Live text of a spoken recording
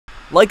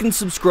Like and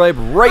subscribe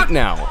right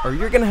now, or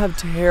you're gonna have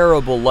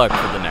terrible luck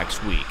for the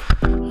next week.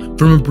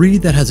 From a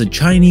breed that has a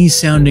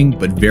Chinese-sounding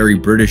but very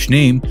British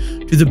name,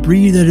 to the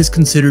breed that is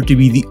considered to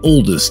be the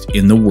oldest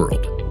in the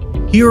world.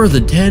 Here are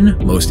the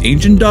 10 most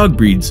ancient dog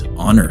breeds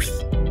on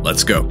Earth.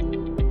 Let's go.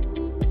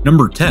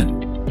 Number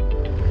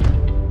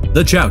 10.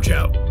 The Chow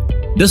Chow.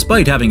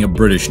 Despite having a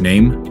British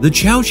name, the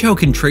Chow Chow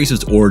can trace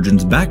its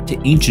origins back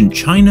to ancient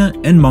China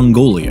and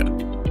Mongolia.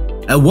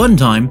 At one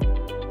time,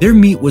 their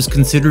meat was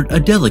considered a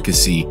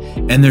delicacy,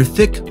 and their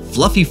thick,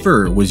 fluffy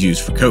fur was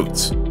used for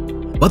coats.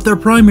 But their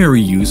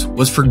primary use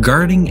was for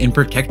guarding and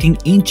protecting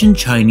ancient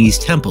Chinese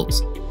temples,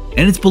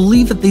 and it's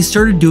believed that they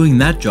started doing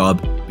that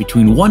job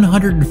between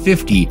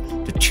 150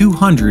 to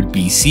 200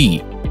 BC.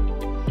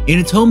 In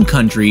its home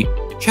country,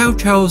 Chow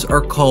Chows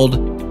are called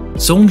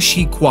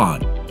Songshi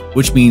Quan,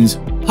 which means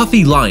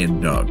puffy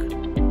lion dog.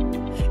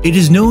 It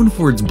is known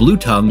for its blue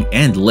tongue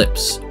and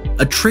lips,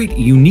 a trait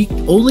unique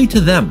only to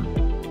them.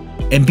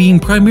 And being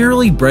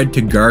primarily bred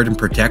to guard and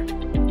protect,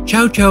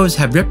 Chow Chows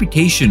have a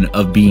reputation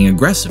of being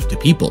aggressive to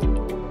people.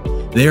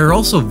 They are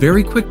also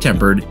very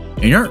quick-tempered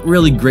and aren't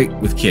really great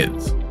with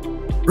kids.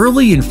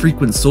 Early and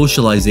frequent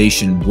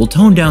socialization will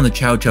tone down the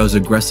Chow Chow's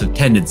aggressive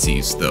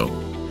tendencies, though,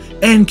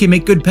 and can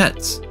make good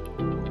pets.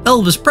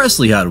 Elvis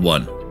Presley had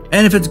one,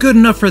 and if it's good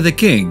enough for the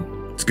king,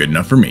 it's good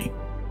enough for me.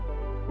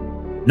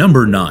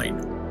 Number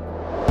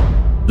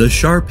 9. The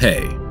Shar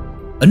Pei.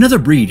 Another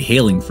breed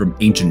hailing from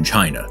ancient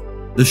China.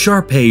 The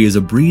Shar Pei is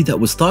a breed that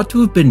was thought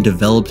to have been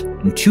developed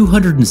in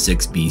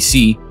 206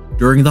 BC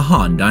during the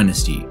Han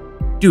Dynasty,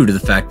 due to the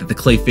fact that the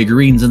clay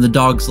figurines and the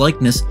dog's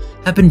likeness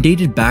have been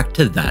dated back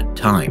to that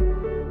time.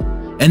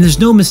 And there's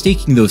no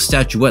mistaking those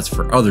statuettes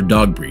for other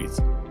dog breeds.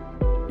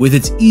 With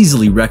its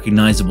easily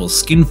recognizable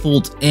skin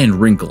folds and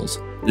wrinkles,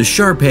 the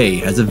Shar Pei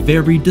has a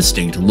very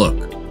distinct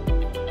look.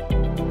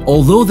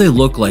 Although they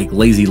look like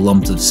lazy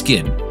lumps of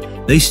skin,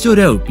 they stood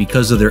out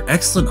because of their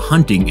excellent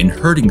hunting and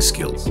herding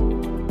skills.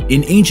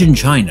 In ancient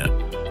China,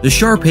 the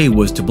Shar Pei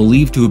was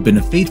believed to have been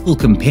a faithful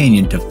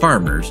companion to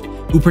farmers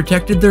who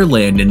protected their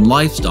land and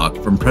livestock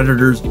from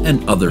predators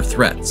and other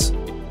threats.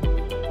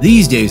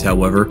 These days,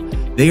 however,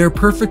 they are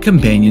perfect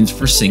companions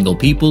for single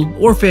people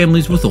or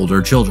families with older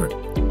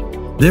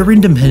children. Their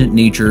independent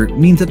nature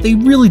means that they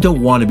really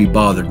don't want to be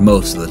bothered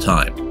most of the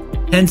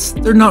time, hence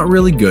they're not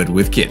really good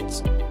with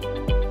kids.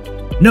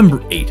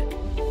 Number 8.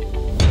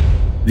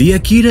 The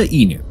Akita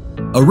Inu.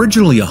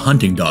 Originally a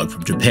hunting dog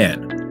from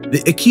Japan,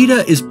 the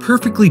Akita is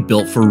perfectly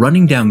built for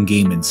running down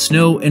game in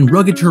snow and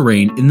rugged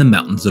terrain in the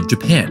mountains of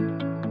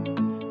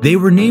Japan. They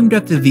were named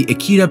after the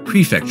Akita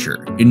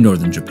Prefecture in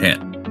northern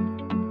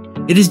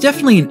Japan. It is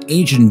definitely an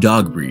ancient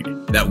dog breed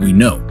that we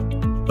know,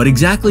 but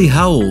exactly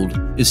how old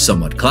is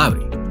somewhat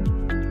cloudy.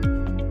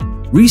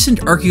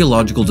 Recent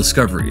archaeological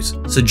discoveries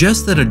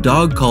suggest that a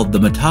dog called the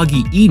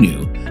Matagi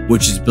Inu,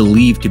 which is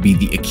believed to be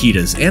the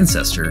Akita's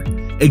ancestor,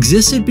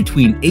 existed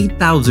between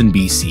 8000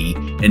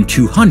 BC and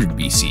 200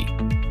 BC.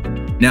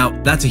 Now,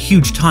 that's a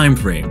huge time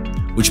frame,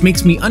 which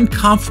makes me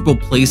uncomfortable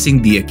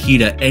placing the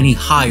Akita any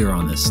higher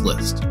on this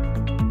list.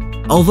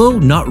 Although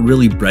not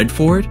really bred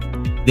for it,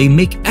 they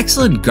make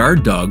excellent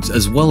guard dogs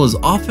as well as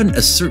often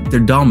assert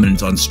their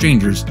dominance on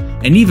strangers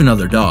and even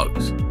other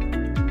dogs.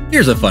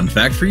 Here's a fun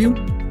fact for you.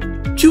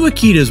 2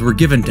 Akitas were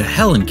given to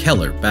Helen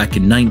Keller back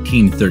in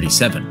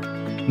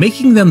 1937,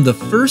 making them the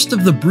first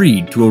of the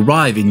breed to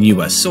arrive in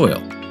US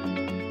soil.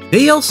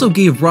 They also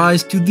gave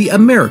rise to the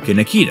American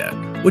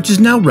Akita, which is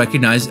now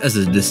recognized as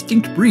a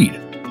distinct breed.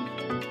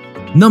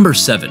 Number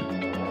 7.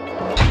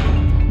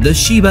 The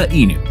Shiba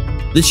Inu.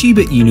 The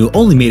Shiba Inu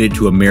only made it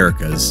to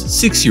Americas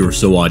 60 or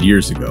so odd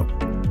years ago,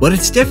 but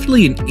it's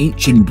definitely an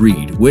ancient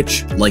breed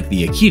which, like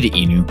the Akita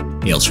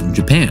Inu, hails from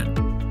Japan.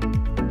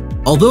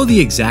 Although the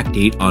exact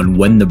date on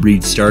when the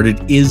breed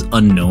started is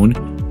unknown,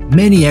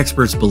 many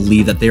experts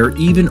believe that they are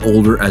even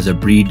older as a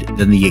breed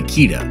than the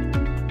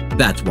Akita.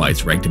 That's why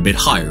it's ranked a bit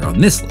higher on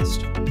this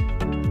list.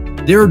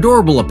 Their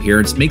adorable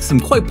appearance makes them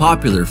quite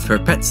popular for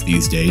pets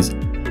these days,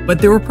 but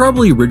they were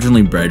probably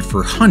originally bred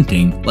for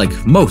hunting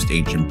like most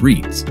ancient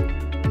breeds.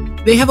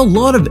 They have a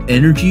lot of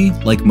energy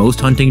like most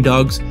hunting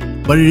dogs,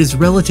 but it is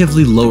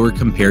relatively lower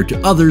compared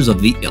to others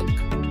of the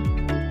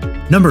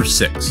ilk. Number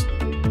 6.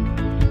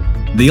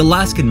 The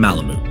Alaskan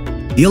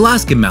Malamute. The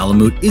Alaskan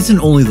Malamute isn't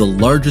only the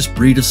largest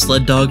breed of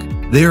sled dog,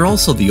 they are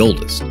also the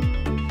oldest.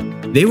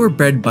 They were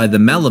bred by the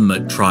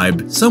Malamute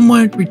tribe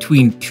somewhere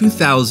between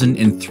 2,000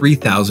 and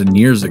 3,000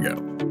 years ago.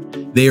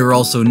 They are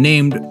also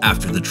named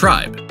after the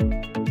tribe.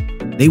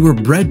 They were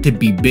bred to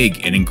be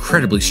big and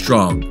incredibly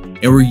strong,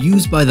 and were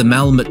used by the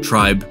Malamute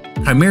tribe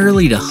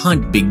primarily to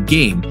hunt big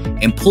game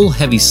and pull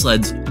heavy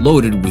sleds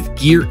loaded with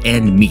gear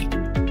and meat.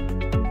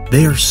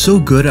 They are so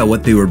good at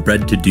what they were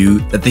bred to do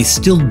that they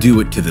still do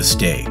it to this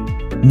day.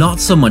 Not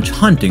so much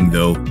hunting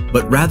though,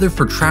 but rather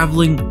for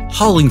traveling,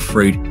 hauling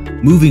freight,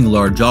 moving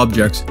large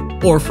objects,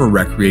 or for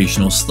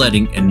recreational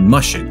sledding and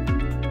mushing.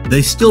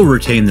 They still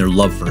retain their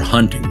love for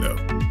hunting though,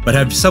 but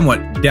have somewhat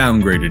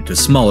downgraded to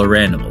smaller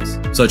animals,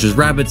 such as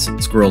rabbits,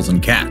 squirrels,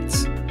 and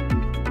cats.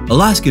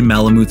 Alaskan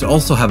Malamutes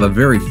also have a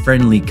very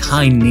friendly,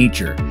 kind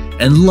nature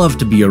and love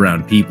to be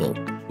around people,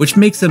 which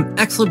makes them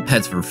excellent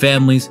pets for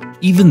families,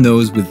 even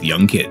those with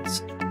young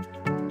kids.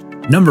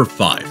 Number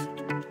 5.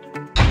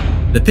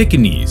 The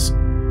Pekingese.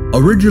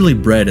 Originally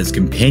bred as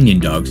companion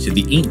dogs to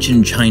the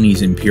ancient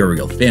Chinese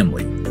imperial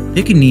family,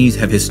 Pekingese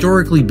have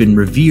historically been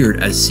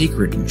revered as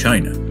sacred in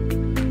China.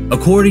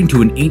 According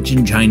to an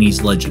ancient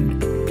Chinese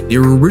legend, they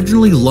were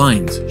originally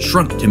lions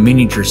shrunk to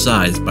miniature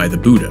size by the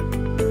Buddha.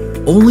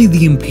 Only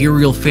the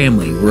imperial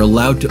family were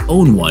allowed to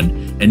own one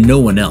and no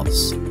one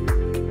else.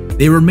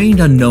 They remained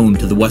unknown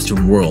to the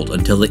Western world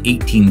until the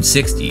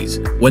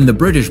 1860s, when the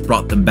British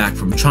brought them back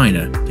from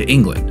China to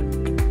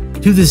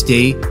England. To this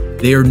day,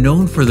 they are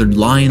known for their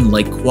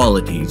lion-like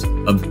qualities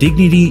of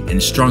dignity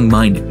and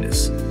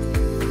strong-mindedness.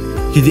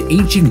 To the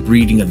ancient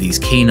breeding of these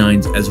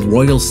canines as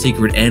royal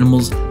sacred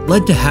animals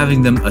led to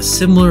having them a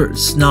similar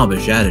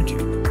snobbish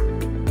attitude.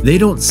 They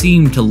don't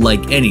seem to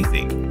like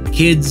anything,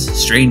 kids,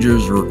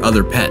 strangers, or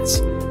other pets.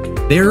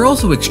 They are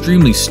also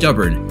extremely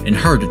stubborn and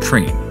hard to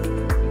train.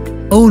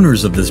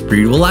 Owners of this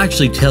breed will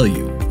actually tell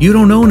you, you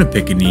don't own a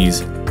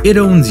Pekingese, it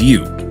owns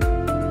you.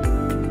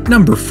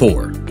 Number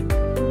 4.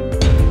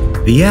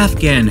 The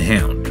Afghan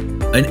Hound.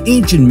 An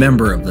ancient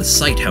member of the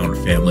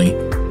Sighthound family,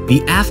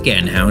 the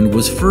Afghan Hound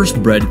was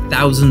first bred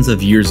thousands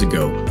of years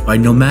ago by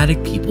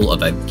nomadic people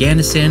of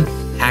Afghanistan,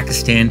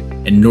 Pakistan,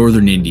 and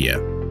northern India.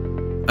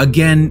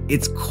 Again,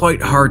 it's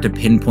quite hard to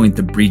pinpoint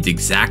the breed's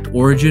exact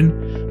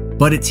origin,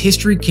 but its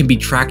history can be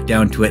tracked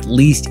down to at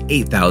least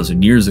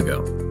 8,000 years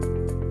ago.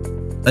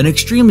 An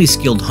extremely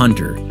skilled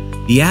hunter,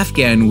 the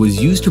Afghan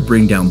was used to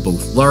bring down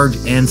both large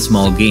and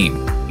small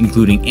game,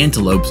 including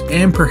antelopes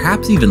and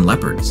perhaps even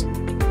leopards.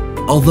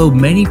 Although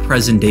many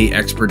present-day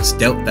experts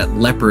doubt that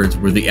leopards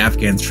were the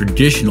Afghans'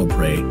 traditional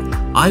prey,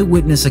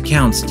 eyewitness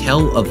accounts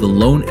tell of the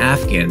lone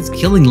Afghans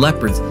killing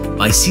leopards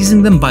by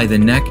seizing them by the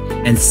neck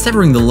and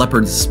severing the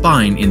leopard's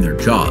spine in their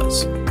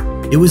jaws.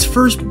 It was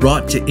first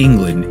brought to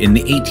England in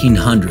the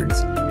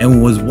 1800s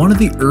and was one of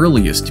the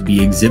earliest to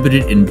be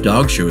exhibited in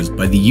dog shows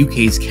by the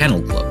UK's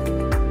Kennel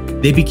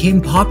Club. They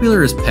became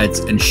popular as pets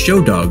and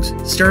show dogs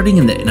starting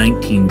in the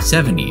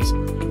 1970s,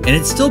 and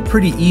it's still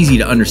pretty easy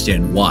to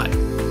understand why.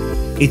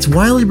 It's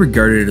widely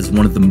regarded as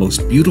one of the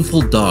most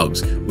beautiful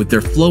dogs with their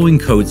flowing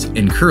coats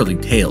and curly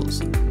tails.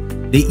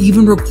 They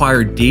even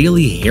require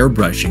daily hair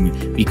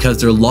brushing because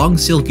their long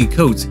silky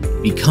coats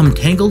become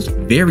tangled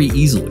very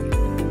easily.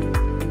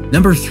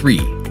 Number 3.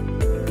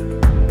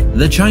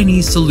 The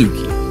Chinese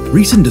Saluki.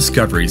 Recent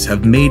discoveries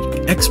have made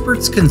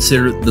experts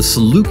consider the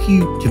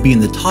Saluki to be in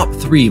the top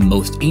 3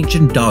 most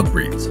ancient dog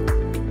breeds.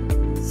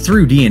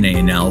 Through DNA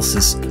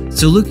analysis,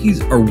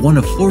 Salukis are one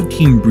of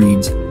 14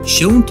 breeds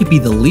shown to be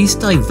the least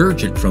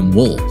divergent from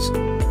wolves.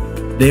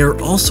 There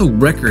are also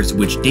records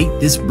which date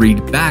this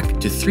breed back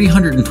to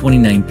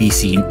 329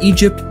 BC in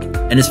Egypt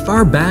and as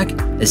far back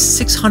as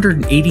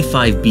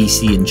 685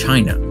 BC in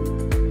China.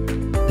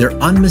 Their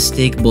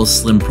unmistakable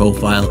slim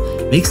profile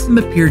makes them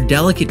appear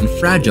delicate and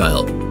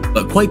fragile,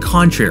 but quite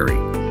contrary,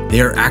 they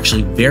are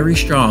actually very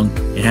strong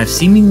and have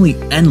seemingly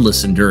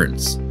endless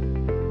endurance.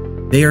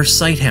 They are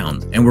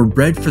sighthounds and were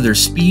bred for their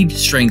speed,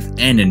 strength,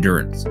 and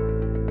endurance.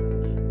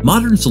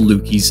 Modern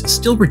Salukis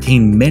still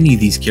retain many of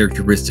these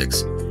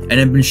characteristics and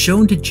have been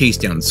shown to chase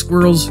down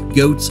squirrels,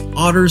 goats,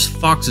 otters,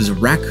 foxes,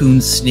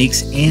 raccoons,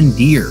 snakes, and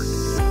deer.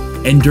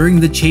 And during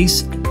the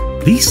chase,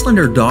 these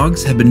slender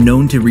dogs have been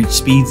known to reach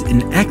speeds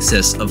in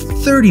excess of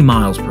 30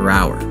 miles per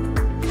hour.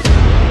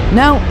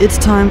 Now it's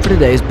time for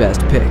today's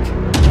best pick.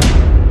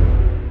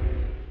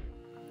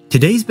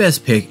 Today's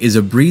best pick is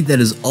a breed that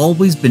has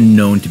always been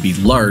known to be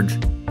large,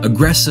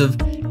 aggressive,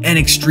 and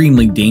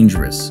extremely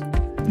dangerous.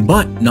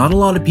 But not a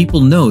lot of people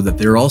know that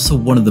they're also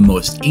one of the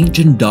most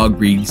ancient dog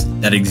breeds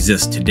that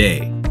exist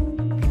today.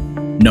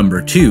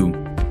 Number 2.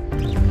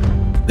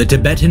 The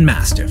Tibetan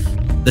Mastiff.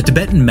 The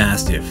Tibetan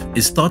Mastiff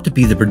is thought to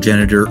be the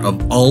progenitor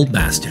of all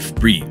Mastiff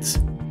breeds.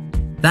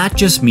 That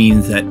just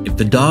means that if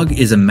the dog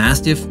is a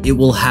Mastiff, it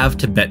will have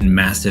Tibetan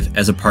Mastiff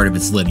as a part of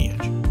its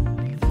lineage.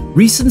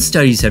 Recent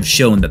studies have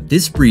shown that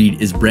this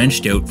breed is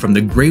branched out from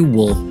the Grey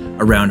Wolf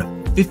around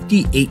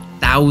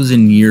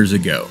 58,000 years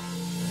ago.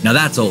 Now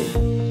that's old.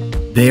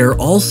 They are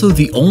also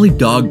the only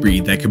dog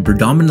breed that can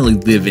predominantly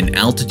live in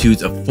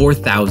altitudes of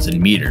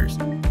 4,000 meters.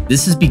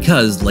 This is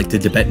because, like the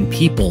Tibetan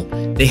people,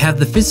 they have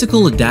the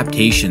physical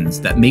adaptations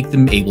that make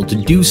them able to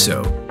do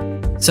so,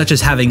 such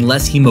as having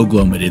less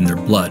hemoglobin in their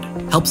blood,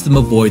 helps them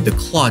avoid the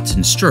clots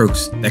and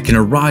strokes that can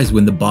arise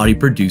when the body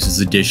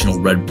produces additional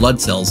red blood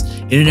cells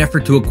in an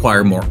effort to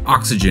acquire more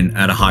oxygen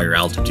at a higher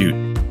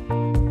altitude.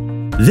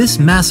 This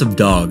massive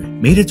dog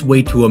made its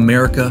way to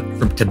America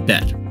from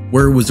Tibet,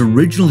 where it was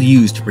originally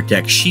used to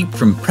protect sheep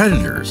from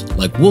predators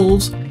like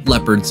wolves,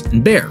 leopards,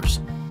 and bears.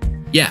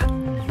 Yeah,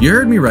 you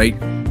heard me right,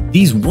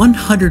 these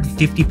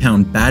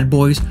 150-pound bad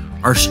boys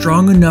are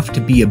strong enough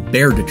to be a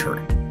bear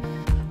deterrent.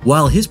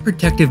 While his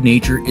protective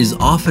nature is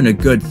often a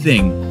good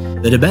thing,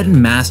 the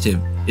Tibetan Mastiff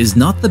is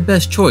not the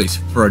best choice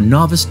for a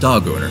novice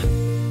dog owner.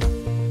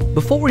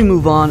 Before we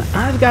move on,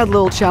 I've got a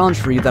little challenge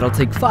for you that'll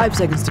take 5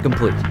 seconds to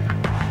complete.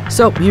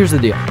 So here's the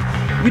deal.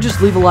 You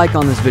just leave a like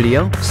on this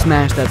video,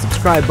 smash that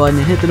subscribe button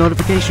and hit the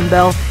notification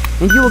bell,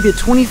 and you will get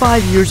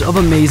 25 years of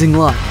amazing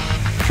luck.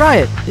 Try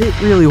it, it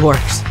really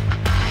works.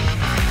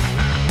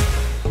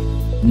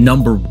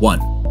 Number 1.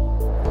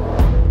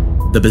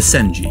 The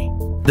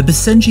Basenji. The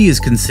Basenji is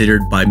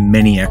considered by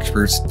many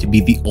experts to be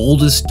the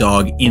oldest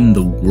dog in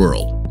the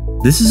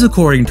world. This is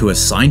according to a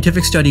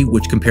scientific study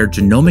which compared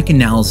genomic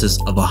analysis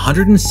of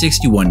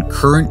 161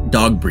 current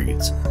dog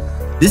breeds.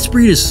 This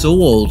breed is so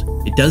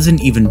old it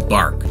doesn't even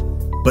bark,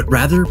 but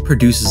rather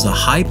produces a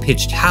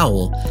high-pitched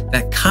howl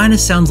that kinda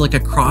sounds like a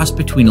cross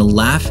between a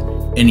laugh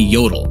and a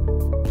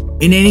yodel.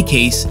 In any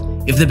case,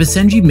 if the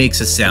Basenji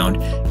makes a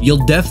sound,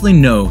 you'll definitely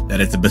know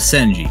that it's a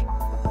Basenji.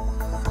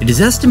 It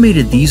is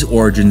estimated these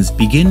origins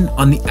begin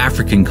on the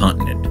African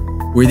continent,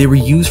 where they were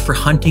used for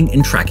hunting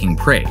and tracking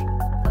prey.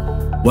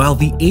 While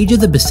the age of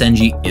the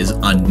Basenji is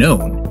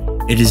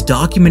unknown, it is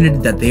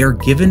documented that they are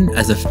given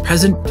as a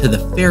present to the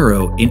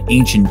pharaoh in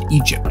ancient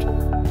Egypt.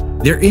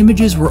 Their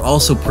images were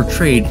also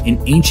portrayed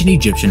in ancient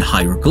Egyptian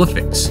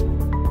hieroglyphics.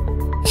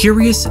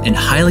 Curious and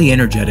highly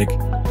energetic,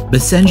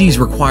 Basenjis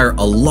require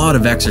a lot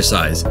of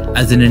exercise,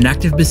 as an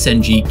inactive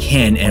Basenji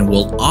can and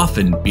will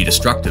often be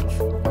destructive.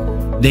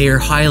 They are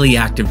highly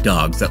active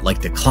dogs that like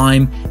to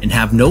climb and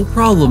have no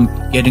problem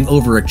getting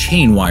over a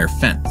chain wire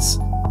fence.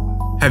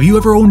 Have you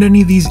ever owned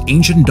any of these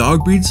ancient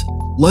dog breeds?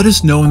 Let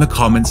us know in the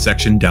comments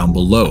section down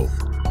below.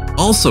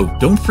 Also,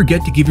 don't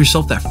forget to give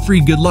yourself that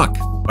free good luck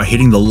by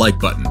hitting the like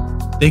button.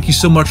 Thank you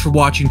so much for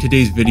watching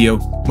today's video.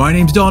 My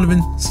name's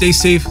Donovan, stay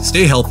safe,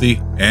 stay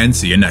healthy, and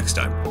see you next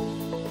time.